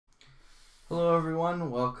Hello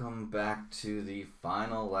everyone, welcome back to the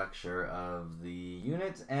final lecture of the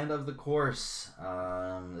unit and of the course.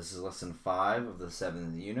 This is lesson 5 of the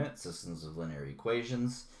 7th unit, Systems of Linear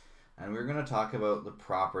Equations, and we're going to talk about the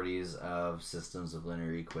properties of systems of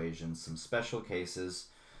linear equations, some special cases.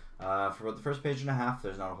 For about the first page and a half,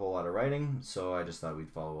 there's not a whole lot of writing, so I just thought we'd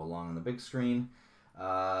follow along on the big screen.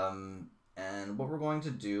 And what we're going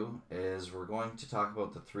to do is we're going to talk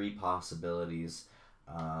about the three possibilities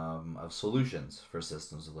of solutions for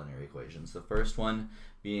systems of linear equations. The first one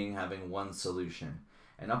being having one solution.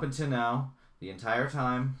 And up until now, the entire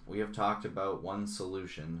time, we have talked about one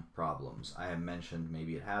solution problems. I have mentioned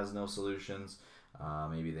maybe it has no solutions,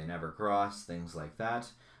 maybe they never cross, things like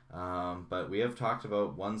that. But we have talked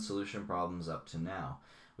about one solution problems up to now.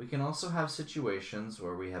 We can also have situations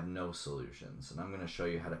where we have no solutions, and I'm going to show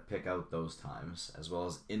you how to pick out those times, as well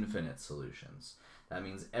as infinite solutions. That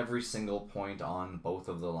means every single point on both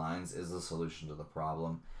of the lines is the solution to the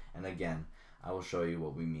problem. And again, I will show you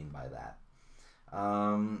what we mean by that.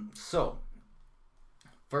 So,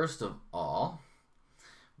 first of all,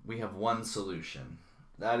 we have one solution.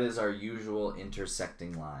 That is our usual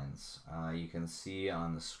intersecting lines. You can see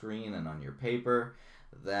on the screen and on your paper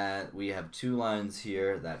that we have two lines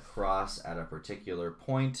here that cross at a particular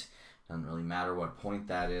point. Doesn't really matter what point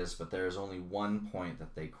that is, but there is only one point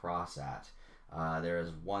that they cross at. There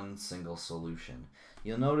is one single solution.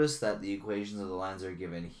 You'll notice that the equations of the lines are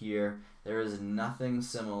given here. There is nothing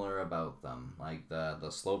similar about them. Like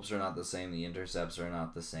the slopes are not the same, the intercepts are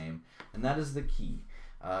not the same, and that is the key.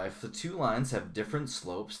 If the two lines have different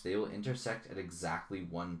slopes, they will intersect at exactly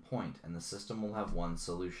one point, and the system will have one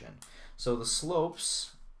solution. So the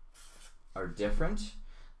slopes are different,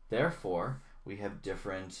 therefore we have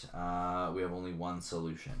different. We have only one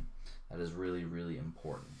solution. That is really, really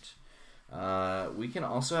important. We can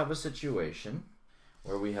also have a situation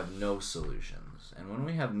where we have no solutions. And when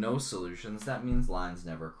we have no solutions, that means lines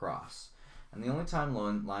never cross. And the only time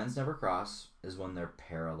lines never cross is when they're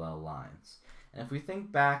parallel lines. And if we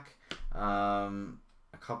think back actually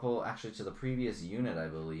to the previous unit, I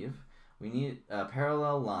believe, we need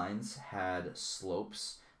parallel lines had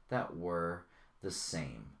slopes that were the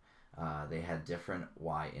same. They had different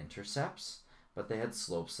y-intercepts, but they had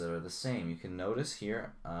slopes that are the same. You can notice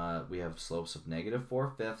here we have slopes of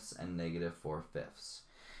 -4/5 and -4/5.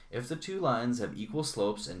 If the two lines have equal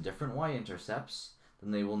slopes and different y-intercepts,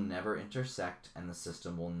 then they will never intersect and the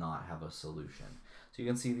system will not have a solution. So you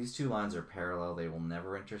can see these two lines are parallel. They will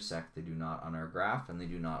never intersect. They do not on our graph and they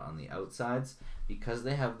do not on the outsides because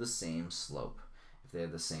they have the same slope. If they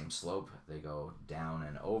have the same slope, they go down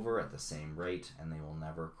and over at the same rate and they will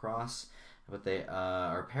never cross. But they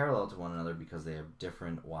are parallel to one another because they have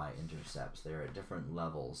different y-intercepts. They are at different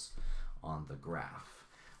levels on the graph.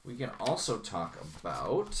 We can also talk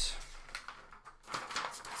about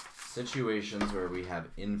situations where we have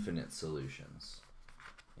infinite solutions.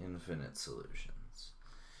 Infinite solutions.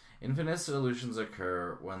 Infinite solutions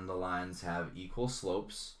occur when the lines have equal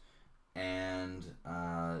slopes and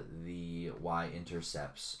the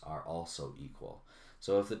y-intercepts are also equal.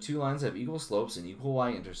 So if the two lines have equal slopes and equal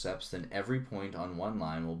y-intercepts, then every point on one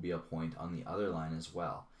line will be a point on the other line as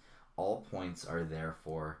well. All points are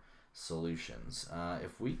therefore solutions.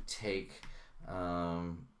 If we take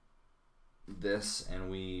this and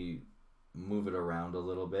we move it around a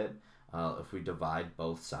little bit, if we divide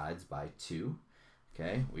both sides by 2,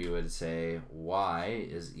 okay, we would say y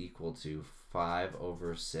is equal to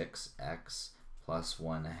 5/6x plus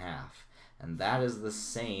 1/2. And that is the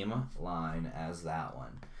same line as that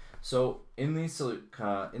one. So in these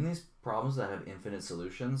problems that have infinite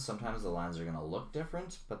solutions, sometimes the lines are going to look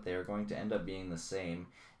different, but they are going to end up being the same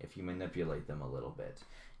if you manipulate them a little bit.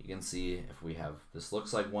 You can see if we have, this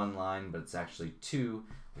looks like one line, but it's actually two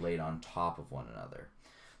laid on top of one another.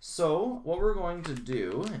 So what we're going to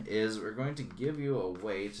do is we're going to give you a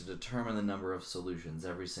way to determine the number of solutions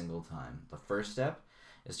every single time. The first step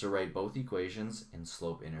is to write both equations in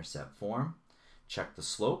slope-intercept form. Check the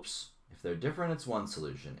slopes. If they're different, it's one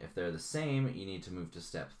solution. If they're the same, you need to move to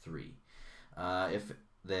step 3. If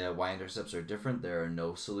the y-intercepts are different, there are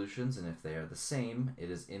no solutions, and if they are the same,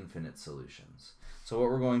 it is infinite solutions. So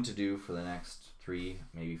what we're going to do for the next 3,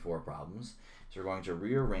 maybe 4 problems is we're going to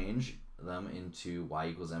rearrange them into y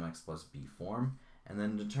equals mx plus b form, and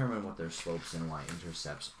then determine what their slopes and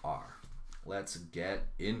y-intercepts are. Let's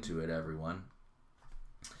get into it, everyone.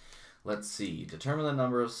 Let's see. Determine the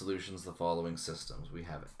number of solutions to the following systems. We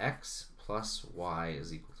have x plus y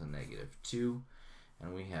is equal to -2,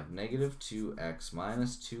 and we have -2x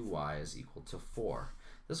minus 2y is equal to 4.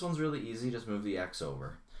 This one's really easy. Just move the x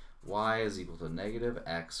over. Y is equal to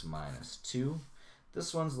 -x minus 2.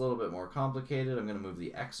 This one's a little bit more complicated. I'm going to move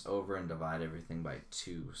the x over and divide everything by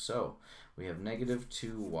 2. So we have negative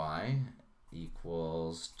 2y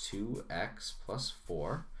equals 2x plus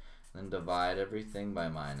 4. Then divide everything by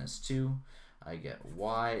minus 2. I get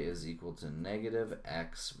y is equal to negative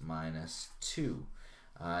x minus 2.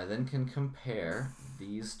 I then can compare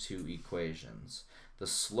these two equations. The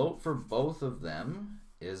slope for both of them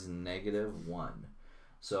is negative 1.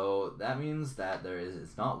 So that means that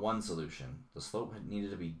it's not one solution. The slope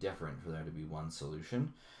needed to be different for there to be one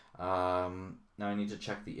solution. Now I need to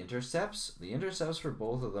check the intercepts. The intercepts for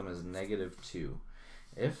both of them is negative 2.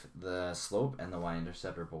 If the slope and the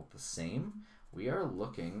y-intercept are both the same, we are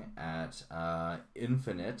looking at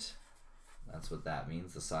infinite, that's what that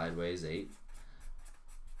means, the sideways 8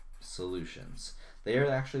 solutions. They are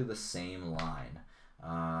actually the same line.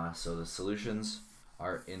 So the solutions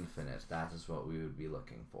are infinite. That is what we would be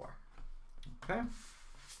looking for. Okay.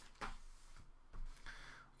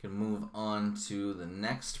 We can move on to the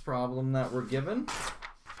next problem that we're given.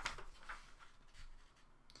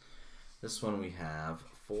 This one we have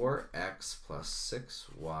 4x plus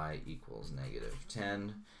 6y equals negative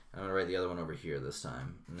 10. I'm going to write the other one over here this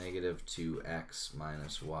time. Negative 2x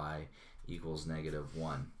minus y equals negative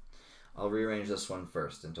 1. I'll rearrange this one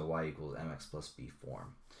first into y equals mx plus b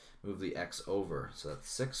form. Move the x over, so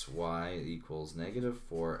that's 6y equals negative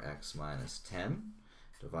 4x minus 10.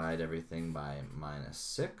 Divide everything by minus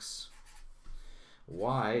 6.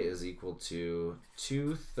 Y is equal to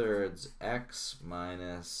 2/3 x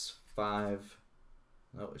minus 5.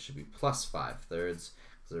 No, it should be plus 5/3 because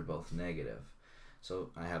they're both negative.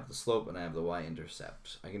 So I have the slope and I have the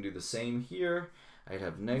y-intercept. I can do the same here. I'd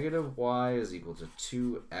have negative y is equal to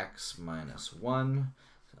 2x minus 1.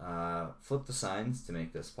 Flip the signs to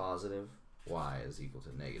make this positive. Y is equal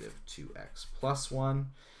to negative 2x plus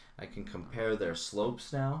 1. I can compare their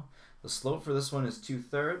slopes now. The slope for this one is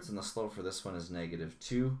 2/3 and the slope for this one is negative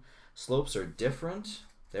 2. Slopes are different,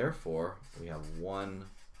 therefore we have one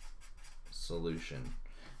solution.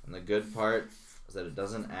 And the good part is that it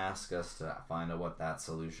doesn't ask us to find out what that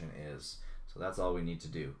solution is. So that's all we need to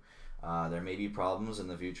do. There may be problems in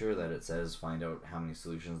the future that it says find out how many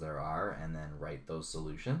solutions there are and then write those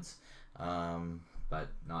solutions, but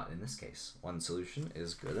not in this case. One solution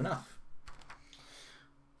is good enough.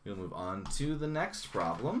 We'll move on to the next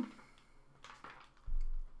problem,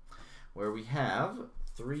 where we have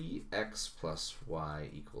 3x plus y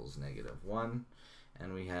equals negative 1,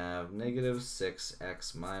 and we have negative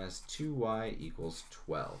 6x minus 2y equals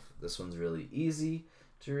 12. This one's really easy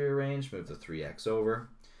to rearrange. Move the 3x over.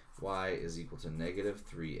 Y is equal to negative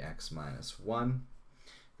 3x minus 1.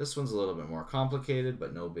 This one's a little bit more complicated,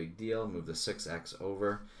 but no big deal. Move the 6x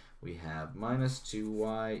over. We have minus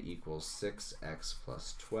 2y equals 6x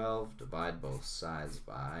plus 12. Divide both sides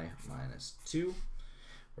by minus 2.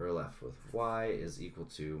 We're left with y is equal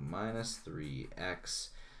to minus 3x.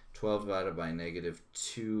 12 divided by negative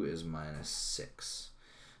 2 is minus 6.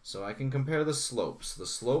 So I can compare the slopes. The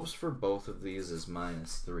slopes for both of these is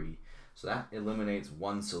minus 3. So that eliminates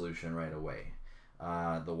one solution right away.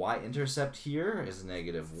 The y-intercept here is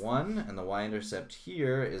negative 1, and the y-intercept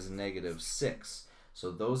here is negative 6.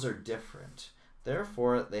 So those are different.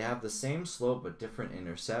 Therefore, they have the same slope but different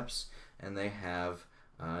intercepts, and they have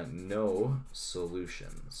no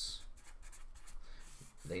solutions.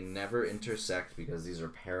 They never intersect because these are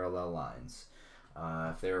parallel lines.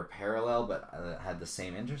 If they were parallel but had the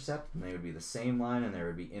same intercept, then they would be the same line and there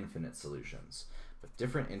would be infinite solutions. But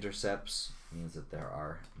different intercepts means that there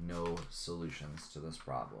are no solutions to this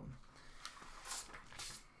problem.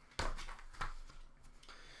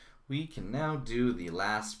 We can now do the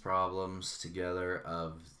last problems together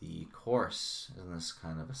of the course in this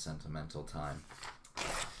kind of a sentimental time.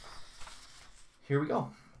 Here we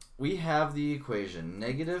go. We have the equation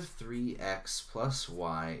negative 3x plus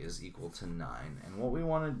y is equal to 9. And what we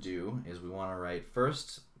want to do is we want to write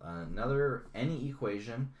first any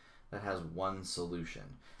equation that has one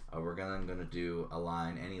solution. We're going to do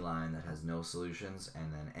any line that has no solutions,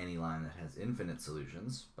 and then any line that has infinite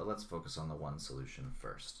solutions. But let's focus on the one solution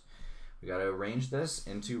first. We got to arrange this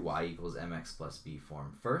into y equals mx plus b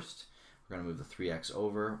form first. We're going to move the 3x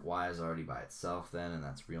over. Y is already by itself then, and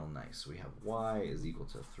that's real nice. We have y is equal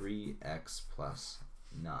to 3x plus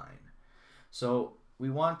 9. So we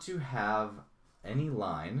want to have any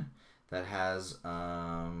line that has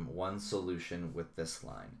one solution with this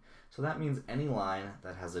line. So that means any line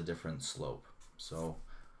that has a different slope. So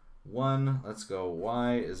let's go,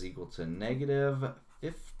 y is equal to negative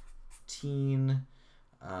 15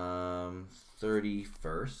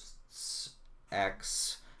 31st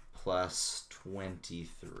x plus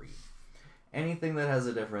 23. anything that has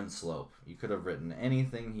a different slope. You could have written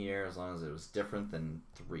anything here as long as it was different than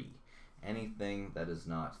 3. Anything that is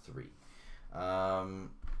not 3.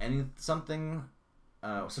 Some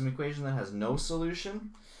equation that has no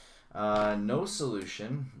solution. No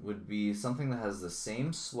solution would be something that has the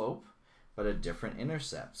same slope but a different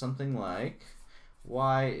intercept. Something like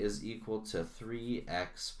y is equal to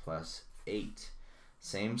 3x plus 8.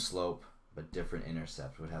 Same slope but different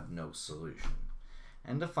intercept would have no solution.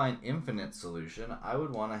 And to find infinite solution, I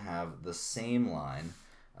would want to have the same line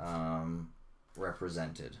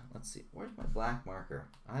represented. Let's see, where's my black marker?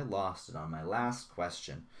 I lost it on my last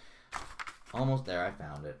question. Almost there, I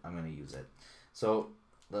found it. I'm going to use it. So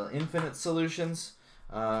the infinite solutions,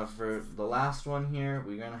 for the last one here,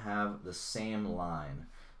 we're going to have the same line.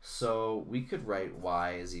 So we could write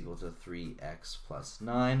y is equal to 3x plus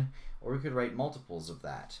 9, or we could write multiples of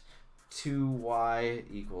that. 2y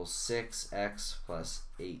equals 6x plus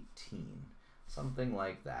 18. Something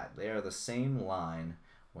like that. They are the same line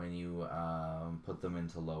when you put them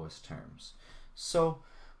into lowest terms. So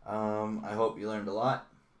I hope you learned a lot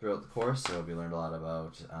throughout the course. I hope you learned a lot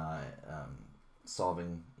about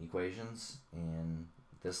solving equations in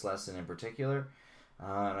this lesson in particular.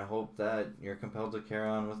 And I hope that you're compelled to carry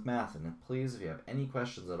on with math. And please, if you have any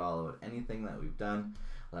questions at all about anything that we've done,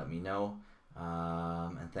 let me know.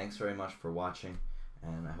 And thanks very much for watching,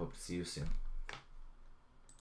 and I hope to see you soon.